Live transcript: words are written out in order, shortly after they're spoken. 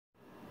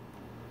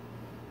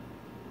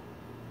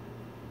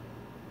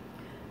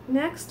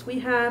Next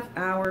we have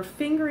our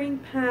fingering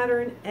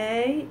pattern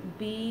A,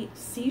 B,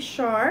 C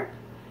sharp,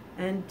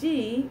 and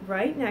D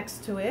right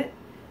next to it.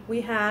 We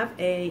have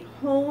a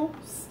whole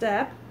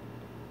step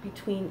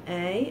between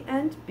A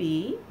and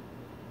B,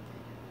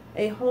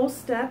 a whole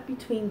step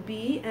between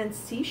B and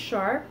C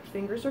sharp,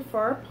 fingers are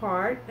far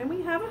apart, and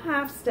we have a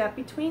half step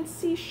between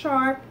C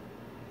sharp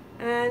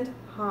and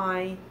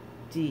high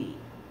D.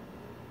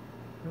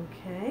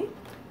 Okay,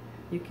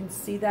 you can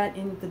see that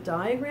in the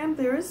diagram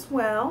there as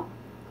well.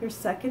 Your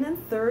second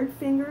and third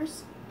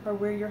fingers are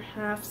where your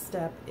half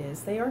step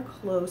is. They are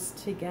close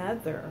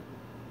together.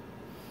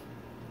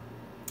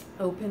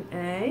 Open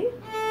A,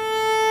 to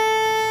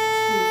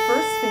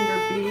first finger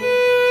B,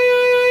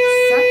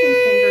 second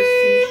finger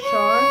C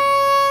sharp,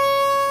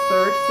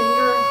 third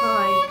finger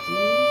high D.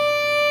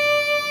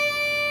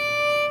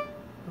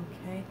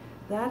 Okay,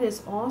 that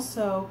is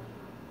also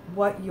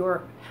what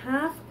your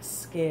half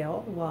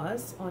scale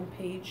was on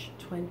page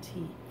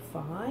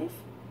 25.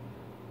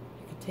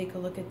 Take a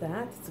look at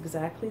that. It's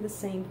exactly the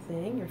same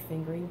thing, your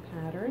fingering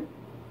pattern.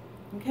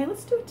 Okay,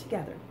 let's do it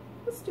together.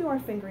 Let's do our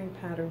fingering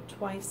pattern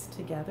twice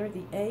together.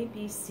 The A,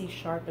 B, C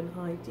sharp, and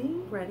high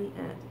D. Ready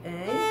at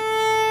A.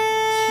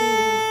 To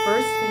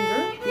first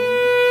finger B.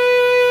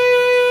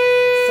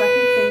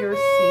 Second finger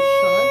C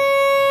sharp.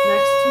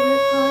 Next to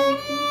it, high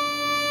D.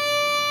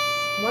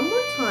 One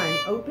more time.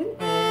 Open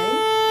A.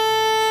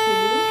 To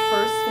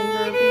first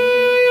finger B.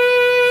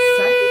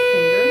 Second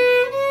finger.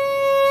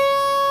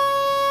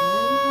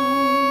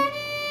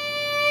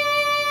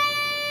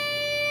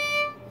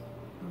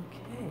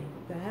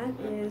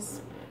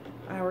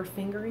 Our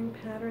fingering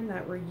pattern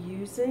that we're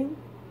using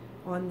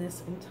on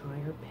this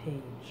entire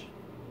page.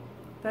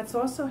 That's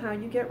also how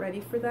you get ready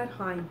for that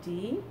high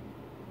D.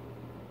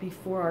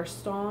 Before our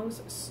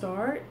songs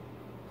start,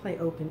 play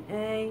open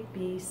A,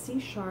 B, C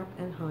sharp,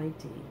 and high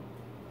D.